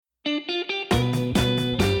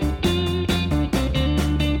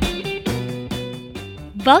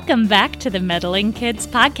Welcome back to the Meddling Kids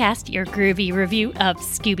Podcast, your groovy review of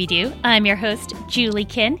Scooby-Doo. I'm your host, Julie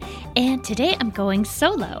Kinn, and today I'm going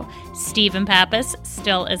solo. Stephen Pappas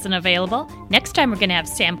still isn't available. Next time we're going to have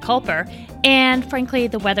Sam Culper, and frankly,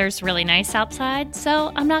 the weather's really nice outside,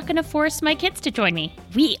 so I'm not going to force my kids to join me.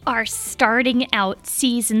 We are starting out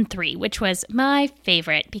Season 3, which was my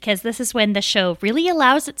favorite, because this is when the show really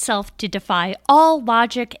allows itself to defy all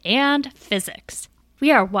logic and physics. We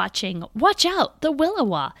are watching Watch Out, the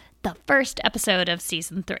Willawaw, the first episode of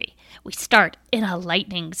Season 3. We start in a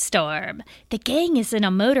lightning storm. The gang is in a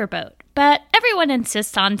motorboat, but everyone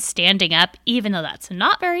insists on standing up, even though that's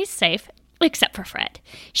not very safe, except for Fred.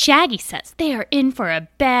 Shaggy says they are in for a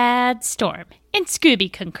bad storm, and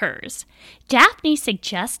Scooby concurs. Daphne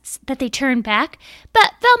suggests that they turn back,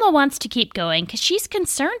 but Velma wants to keep going because she's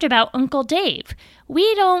concerned about Uncle Dave.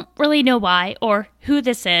 We don't really know why, or who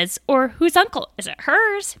this is, or whose uncle. Is it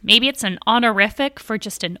hers? Maybe it's an honorific for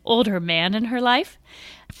just an older man in her life.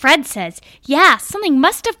 Fred says, yeah, something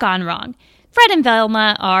must have gone wrong. Fred and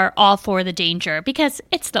Velma are all for the danger because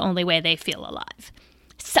it's the only way they feel alive.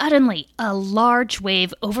 Suddenly, a large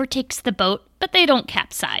wave overtakes the boat, but they don't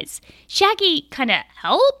capsize. Shaggy kind of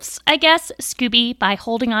helps, I guess, Scooby by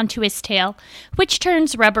holding onto his tail, which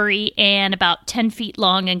turns rubbery and about 10 feet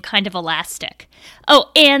long and kind of elastic.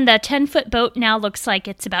 Oh, and the 10-foot boat now looks like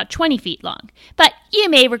it's about 20 feet long. But you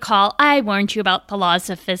may recall I warned you about the laws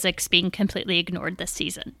of physics being completely ignored this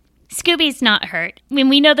season. Scooby's not hurt. I mean,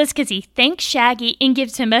 we know this because he thanks Shaggy and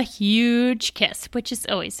gives him a huge kiss, which is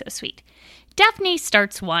always so sweet. Daphne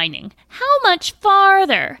starts whining. How much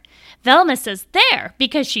farther? Velma says there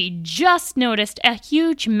because she just noticed a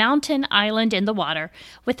huge mountain island in the water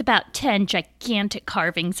with about 10 gigantic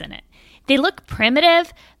carvings in it. They look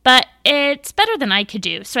primitive, but it's better than I could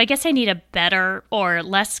do, so I guess I need a better or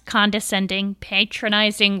less condescending,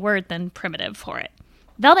 patronizing word than primitive for it.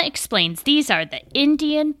 Velma explains these are the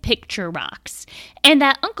Indian picture rocks, and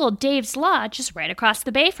that Uncle Dave's lodge is right across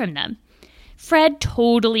the bay from them. Fred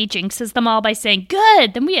totally jinxes them all by saying,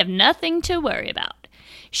 good, then we have nothing to worry about.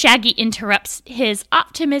 Shaggy interrupts his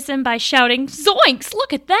optimism by shouting, zoinks,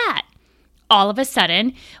 look at that! All of a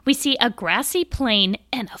sudden, we see a grassy plain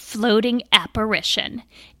and a floating apparition.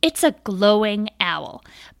 It's a glowing owl,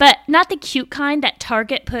 but not the cute kind that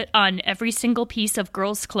Target put on every single piece of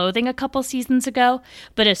girls' clothing a couple seasons ago,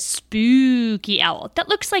 but a spooky owl that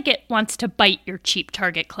looks like it wants to bite your cheap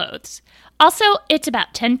Target clothes. Also, it's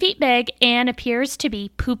about 10 feet big and appears to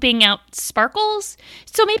be pooping out sparkles,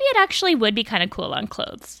 so maybe it actually would be kind of cool on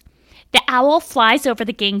clothes. The owl flies over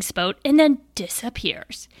the gang's boat and then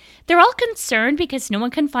disappears. They're all concerned because no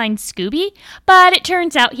one can find Scooby, but it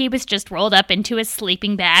turns out he was just rolled up into his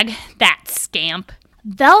sleeping bag. That scamp.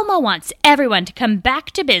 Velma wants everyone to come back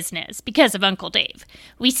to business because of Uncle Dave.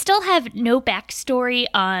 We still have no backstory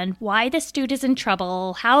on why this dude is in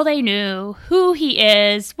trouble, how they knew, who he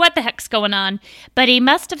is, what the heck's going on, but he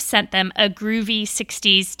must have sent them a groovy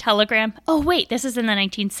 60s telegram. Oh wait, this is in the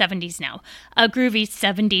 1970s now. A groovy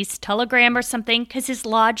 70s telegram or something, because his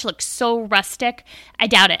lodge looks so rustic, I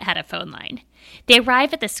doubt it had a phone line. They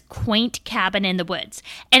arrive at this quaint cabin in the woods,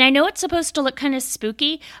 and I know it's supposed to look kind of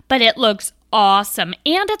spooky, but it looks awesome,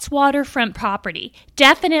 and it's waterfront property.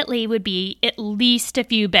 Definitely would be at least a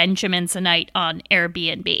few Benjamins a night on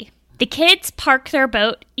Airbnb. The kids park their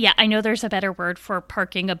boat. Yeah, I know there's a better word for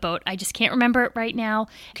parking a boat. I just can't remember it right now.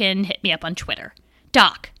 You can hit me up on Twitter.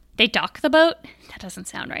 Dock. They dock the boat? That doesn't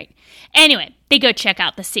sound right. Anyway, they go check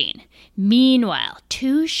out the scene. Meanwhile,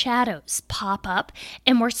 two shadows pop up,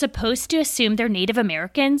 and we're supposed to assume they're Native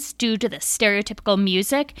Americans due to the stereotypical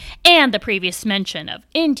music and the previous mention of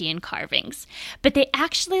Indian carvings. But they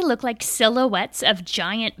actually look like silhouettes of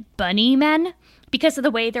giant bunny men because of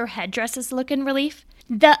the way their headdresses look in relief.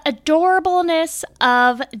 The adorableness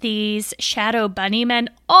of these shadow bunny men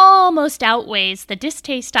almost outweighs the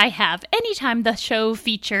distaste I have anytime the show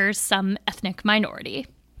features some ethnic minority.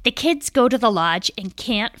 The kids go to the lodge and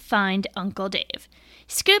can't find Uncle Dave.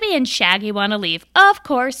 Scooby and Shaggy want to leave, of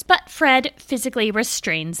course, but Fred physically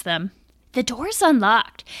restrains them. The door's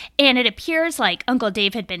unlocked, and it appears like Uncle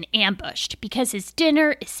Dave had been ambushed because his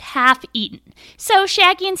dinner is half eaten. So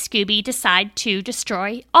Shaggy and Scooby decide to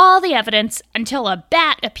destroy all the evidence until a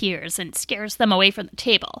bat appears and scares them away from the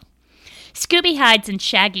table. Scooby hides in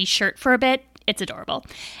Shaggy's shirt for a bit. It's adorable.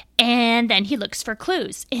 And then he looks for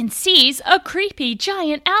clues and sees a creepy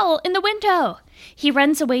giant owl in the window. He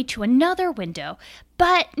runs away to another window,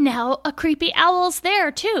 but now a creepy owl's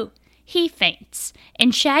there too. he faints,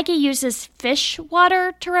 and Shaggy uses fish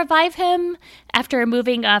water to revive him after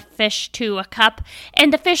moving a fish to a cup,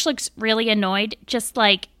 and the fish looks really annoyed, just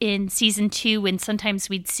like in season 2 when sometimes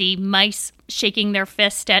we'd see mice shaking their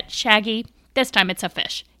fist at Shaggy. This time it's a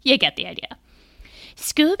fish. You get the idea.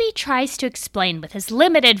 Scooby tries to explain with his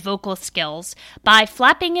limited vocal skills by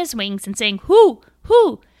flapping his wings and saying, "Who?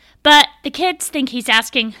 Who?" But the kids think he's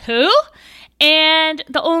asking, "Who?" And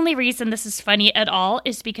the only reason this is funny at all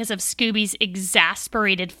is because of Scooby's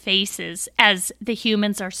exasperated faces, as the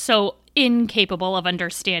humans are so incapable of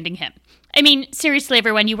understanding him. I mean, seriously,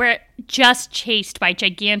 everyone, you were just chased by a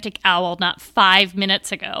gigantic owl not 5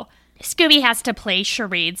 minutes ago. Scooby has to play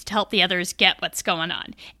charades to help the others get what's going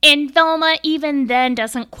on. And Velma even then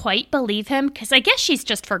doesn't quite believe him, because I guess she's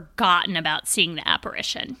just forgotten about seeing the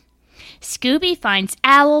apparition. Scooby finds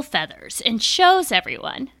owl feathers and shows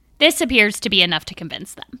everyone. This appears to be enough to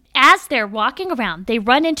convince them. As they're walking around, they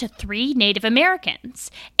run into 3 Native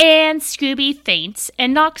Americans, and Scooby faints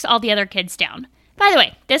and knocks all the other kids down. By the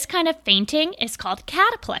way, this kind of fainting is called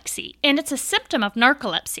cataplexy, and it's a symptom of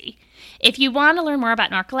narcolepsy. If you want to learn more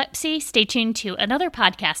about narcolepsy, stay tuned to another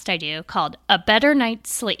podcast I do called A Better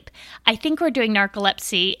Night's Sleep. I think we're doing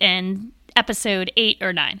narcolepsy in episode 8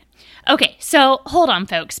 or 9. Okay, so hold on,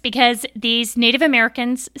 folks, because these Native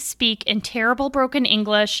Americans speak in terrible broken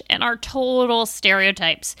English and are total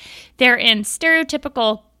stereotypes. They're in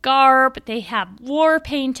stereotypical garb, they have war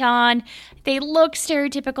paint on, they look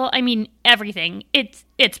stereotypical, I mean, everything. It's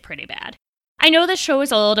pretty bad. I know the show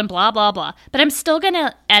is old and blah, blah, blah, but I'm still going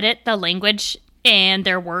to edit the language and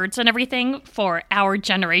their words and everything for our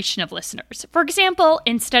generation of listeners. For example,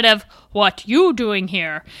 instead of, "What you doing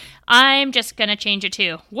here?" I'm just going to change it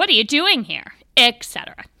to, "What are you doing here?"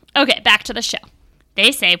 etc. Okay, back to the show.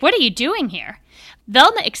 They say, "What are you doing here?"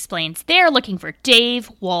 Velma explains they're looking for Dave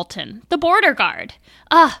Walton, the border guard.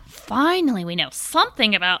 Finally we know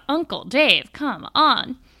something about Uncle Dave. Come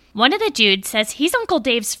on. One of the dudes says he's Uncle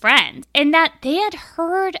Dave's friend and that they had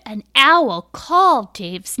heard an owl call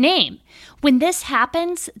Dave's name. When this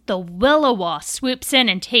happens, the Willawaw swoops in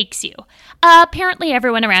and takes you. Apparently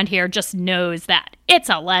everyone around here just knows that. It's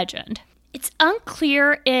a legend. It's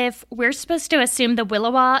unclear if we're supposed to assume the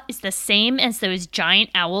Willawaw is the same as those giant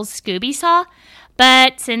owls Scooby saw,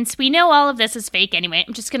 but since we know all of this is fake anyway,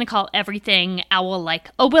 I'm just going to call everything owl-like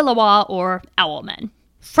a Willawaw or owlman.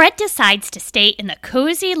 Fred decides to stay in the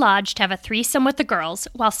cozy lodge to have a threesome with the girls,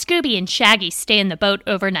 while Scooby and Shaggy stay in the boat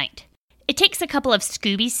overnight. It takes a couple of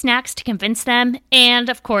Scooby snacks to convince them, and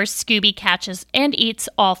of course Scooby catches and eats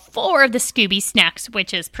all 4 of the Scooby snacks,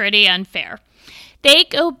 which is pretty unfair. They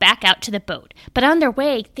go back out to the boat, but on their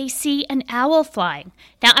way, they see an owl flying.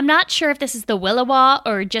 Now, I'm not sure if this is the Willawaw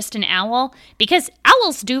or just an owl, because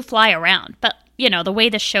owls do fly around, but, the way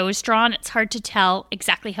the show is drawn, it's hard to tell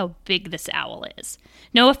exactly how big this owl is.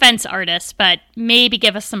 No offense, artists, but maybe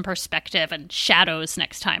give us some perspective and shadows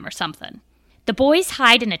next time or something. The boys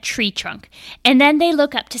hide in a tree trunk, and then they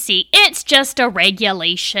look up to see it's just a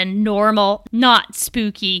regulation, normal, not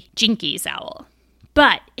spooky Jinkies owl.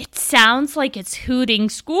 But it sounds like it's hooting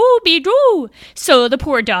Scooby-Doo, so the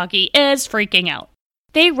poor doggy is freaking out.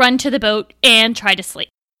 They run to the boat and try to sleep.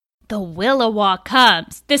 The Willawaw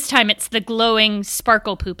comes. This time it's the glowing,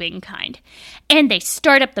 sparkle-pooping kind. And they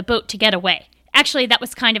start up the boat to get away. Actually, that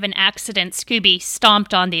was kind of an accident. Scooby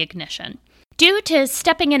stomped on the ignition. Due to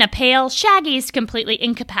stepping in a pail, Shaggy's completely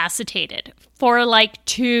incapacitated for like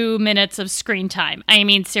 2 minutes of screen time. I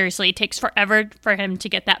mean, seriously, it takes forever for him to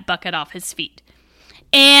get that bucket off his feet.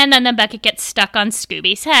 And then the bucket gets stuck on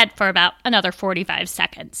Scooby's head for about another 45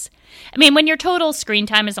 seconds. I mean, when your total screen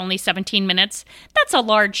time is only 17 minutes, that's a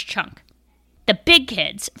large chunk. The big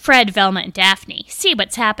kids, Fred, Velma, and Daphne, see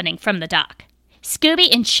what's happening from the dock.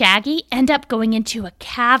 Scooby and Shaggy end up going into a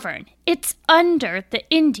cavern. It's under the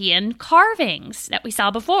Indian carvings that we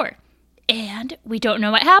saw before. And we don't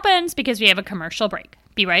know what happens because we have a commercial break.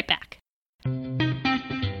 Be right back.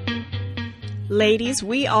 Ladies,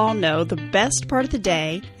 we all know the best part of the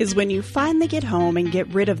day is when you finally get home and get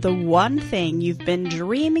rid of the one thing you've been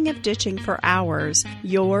dreaming of ditching for hours,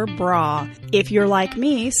 your bra. If you're like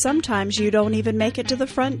me, sometimes you don't even make it to the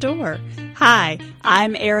front door. Hi,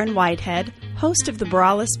 I'm Erin Whitehead, host of the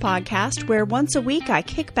Braless podcast, where once a week I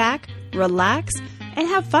kick back, relax, and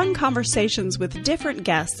have fun conversations with different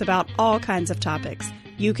guests about all kinds of topics.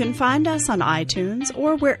 You can find us on iTunes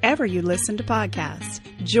or wherever you listen to podcasts.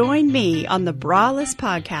 Join me on the Braless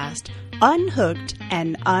podcast, Unhooked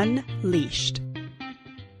and Unleashed.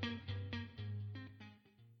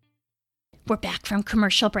 We're back from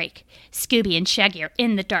commercial break. Scooby and Shaggy are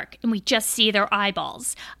in the dark, and we just see their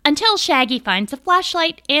eyeballs, until Shaggy finds a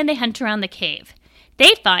flashlight and they hunt around the cave.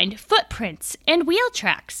 They find footprints and wheel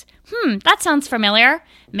tracks. That sounds familiar.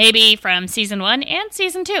 Maybe from season 1 and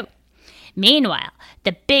season 2. Meanwhile,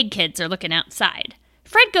 the big kids are looking outside.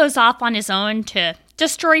 Fred goes off on his own to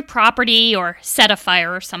destroy property or set a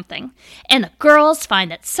fire or something. And the girls find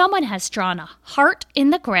that someone has drawn a heart in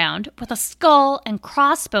the ground with a skull and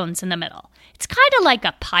crossbones in the middle. It's kind of like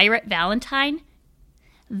a pirate Valentine.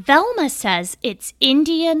 Velma says it's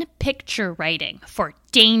Indian picture writing for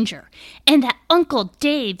danger, and that Uncle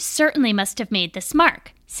Dave certainly must have made this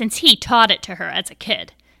mark, since he taught it to her as a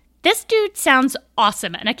kid. This dude sounds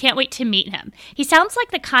awesome, and I can't wait to meet him. He sounds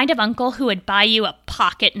like the kind of uncle who would buy you a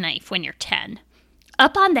pocket knife when you're 10.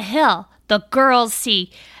 Up on the hill, the girls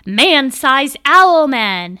see man-sized owl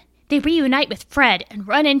men. They reunite with Fred and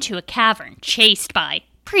run into a cavern chased by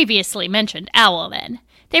previously mentioned owl men.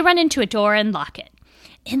 They run into a door and lock it.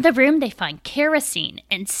 In the room, they find kerosene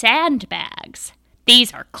and sandbags.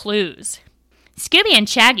 These are clues. Scooby and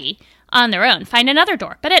Shaggy, on their own, find another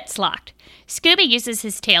door, but it's locked. Scooby uses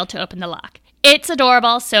his tail to open the lock. It's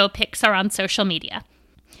adorable, so pics are on social media.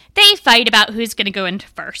 They fight about who's going to go in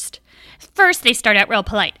first. First, they start out real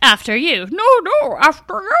polite. After you. No,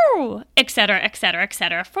 after you. Etc., etc.,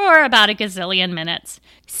 etc. for about a gazillion minutes.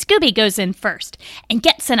 Scooby goes in first and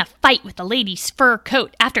gets in a fight with the lady's fur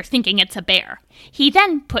coat after thinking it's a bear. He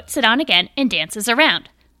then puts it on again and dances around.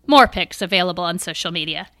 More pics available on social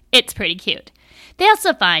media. It's pretty cute. They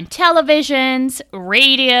also find televisions,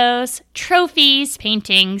 radios, trophies,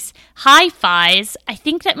 paintings, hi-fis, I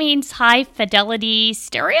think that means high-fidelity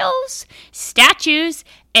stereos, statues,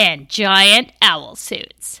 and giant owl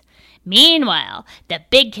suits. Meanwhile, the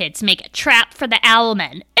big kids make a trap for the owl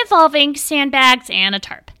men, involving sandbags and a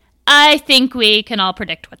tarp. I think we can all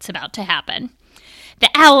predict what's about to happen. The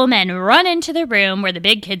owl men run into the room where the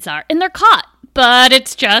big kids are, and they're caught. But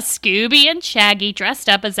it's just Scooby and Shaggy dressed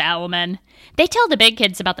up as owlmen. They tell the big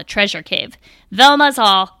kids about the treasure cave. Velma's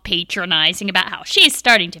all patronizing about how she's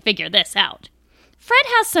starting to figure this out. Fred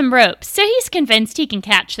has some ropes, so he's convinced he can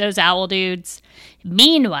catch those owl dudes.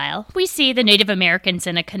 Meanwhile, we see the Native Americans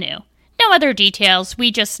in a canoe. No other details,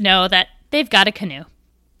 we just know that they've got a canoe.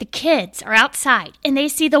 The kids are outside, and they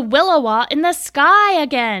see the Willawaw in the sky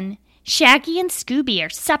again. Shaggy and Scooby are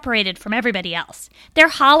separated from everybody else. They're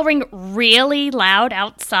hollering really loud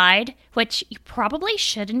outside, which you probably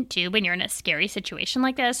shouldn't do when you're in a scary situation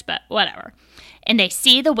like this, but whatever. And they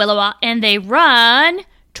see the Willawaw, and they run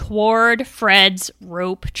toward Fred's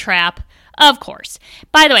rope trap, of course.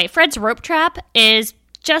 By the way, Fred's rope trap is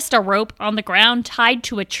just a rope on the ground tied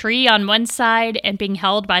to a tree on one side and being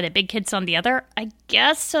held by the big kids on the other, I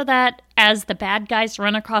guess so that as the bad guys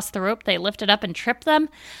run across the rope, they lift it up and trip them.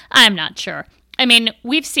 I'm not sure. I mean,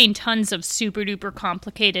 we've seen tons of super-duper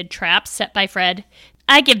complicated traps set by Fred.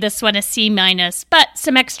 I give this one a C-, but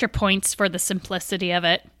some extra points for the simplicity of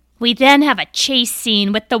it. We then have a chase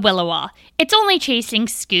scene with the Willawaw. It's only chasing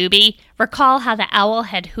Scooby. Recall how the owl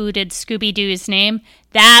had hooted Scooby-Doo's name?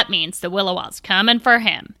 That means the Willawaw's coming for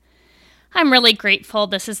him. I'm really grateful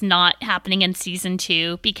this is not happening in Season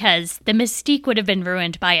 2 because the mystique would have been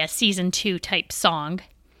ruined by a Season 2 type song.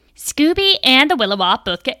 Scooby and the Willawaw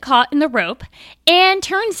both get caught in the rope, and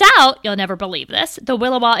turns out, you'll never believe this, the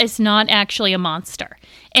Willawaw is not actually a monster.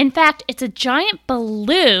 In fact, it's a giant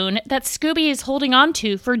balloon that Scooby is holding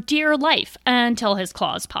onto for dear life until his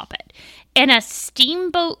claws pop it. And a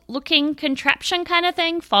steamboat-looking contraption kind of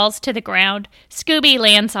thing falls to the ground. Scooby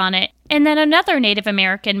lands on it, and then another Native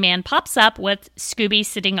American man pops up with Scooby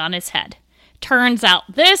sitting on his head. Turns out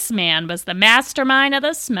this man was the mastermind of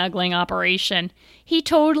the smuggling operation. He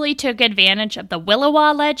totally took advantage of the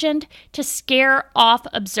Willawaw legend to scare off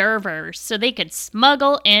observers so they could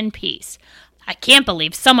smuggle in peace. I can't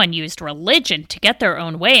believe someone used religion to get their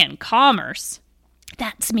own way in commerce.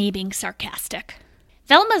 That's me being sarcastic.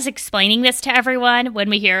 Velma's explaining this to everyone when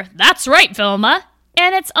we hear, "That's right, Velma!"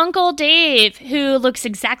 And it's Uncle Dave, who looks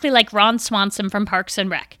exactly like Ron Swanson from Parks and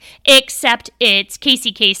Rec, except it's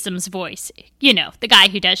Casey Kasem's voice. You know, the guy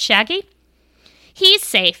who does Shaggy. He's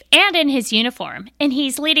safe and in his uniform, and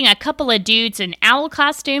he's leading a couple of dudes in owl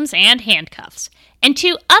costumes and handcuffs. And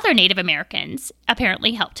 2 other Native Americans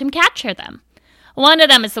apparently helped him capture them. One of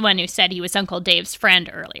them is the one who said he was Uncle Dave's friend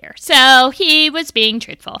earlier, so he was being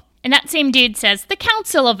truthful. And that same dude says the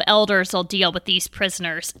Council of Elders will deal with these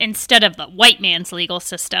prisoners instead of the white man's legal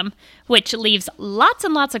system, which leaves lots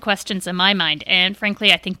and lots of questions in my mind, and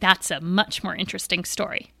frankly, I think that's a much more interesting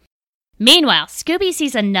story. Meanwhile, Scooby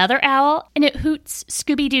sees another owl, and it hoots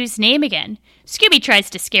Scooby-Doo's name again. Scooby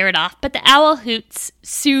tries to scare it off, but the owl hoots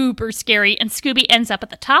super scary, and Scooby ends up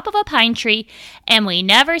at the top of a pine tree, and we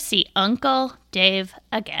never see Uncle Dave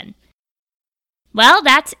again. Well,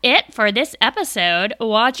 that's it for this episode.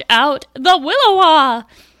 Watch out, the Willawaw!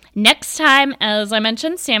 Next time, as I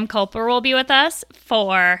mentioned, Sam Culper will be with us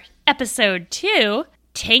for episode 2,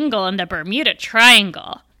 Tangle in the Bermuda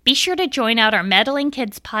Triangle. Be sure to join out our Meddling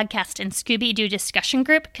Kids podcast and Scooby-Doo discussion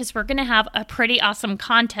group because we're going to have a pretty awesome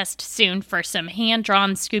contest soon for some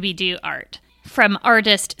hand-drawn Scooby-Doo art from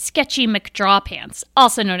artist Sketchy McDrawpants,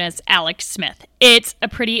 also known as Alex Smith. It's a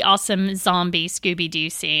pretty awesome zombie Scooby-Doo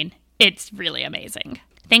scene. It's really amazing.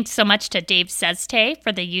 Thanks so much to Dave Seste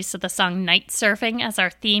for the use of the song Night Surfing as our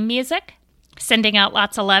theme music. Sending out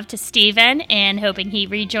lots of love to Steven and hoping he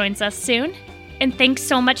rejoins us soon. And thanks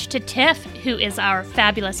so much to Tiff, who is our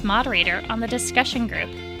fabulous moderator on the discussion group.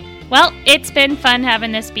 Well, it's been fun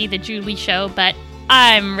having this be the Julie show, but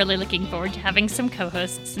I'm really looking forward to having some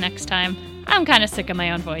co-hosts next time. I'm kind of sick of my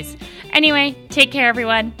own voice. Anyway, take care,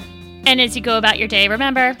 everyone. And as you go about your day,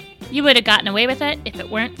 remember, you would have gotten away with it if it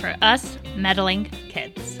weren't for us meddling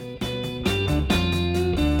kids.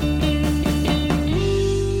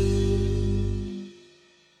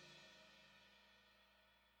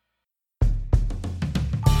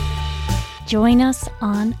 Join us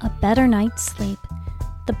on A Better Night's Sleep,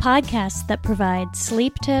 the podcast that provides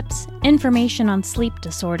sleep tips, information on sleep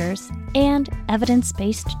disorders, and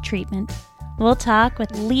evidence-based treatment. We'll talk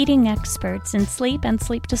with leading experts in sleep and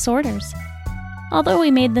sleep disorders. Although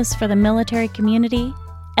we made this for the military community,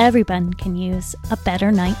 everyone can use a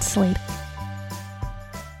better night's sleep.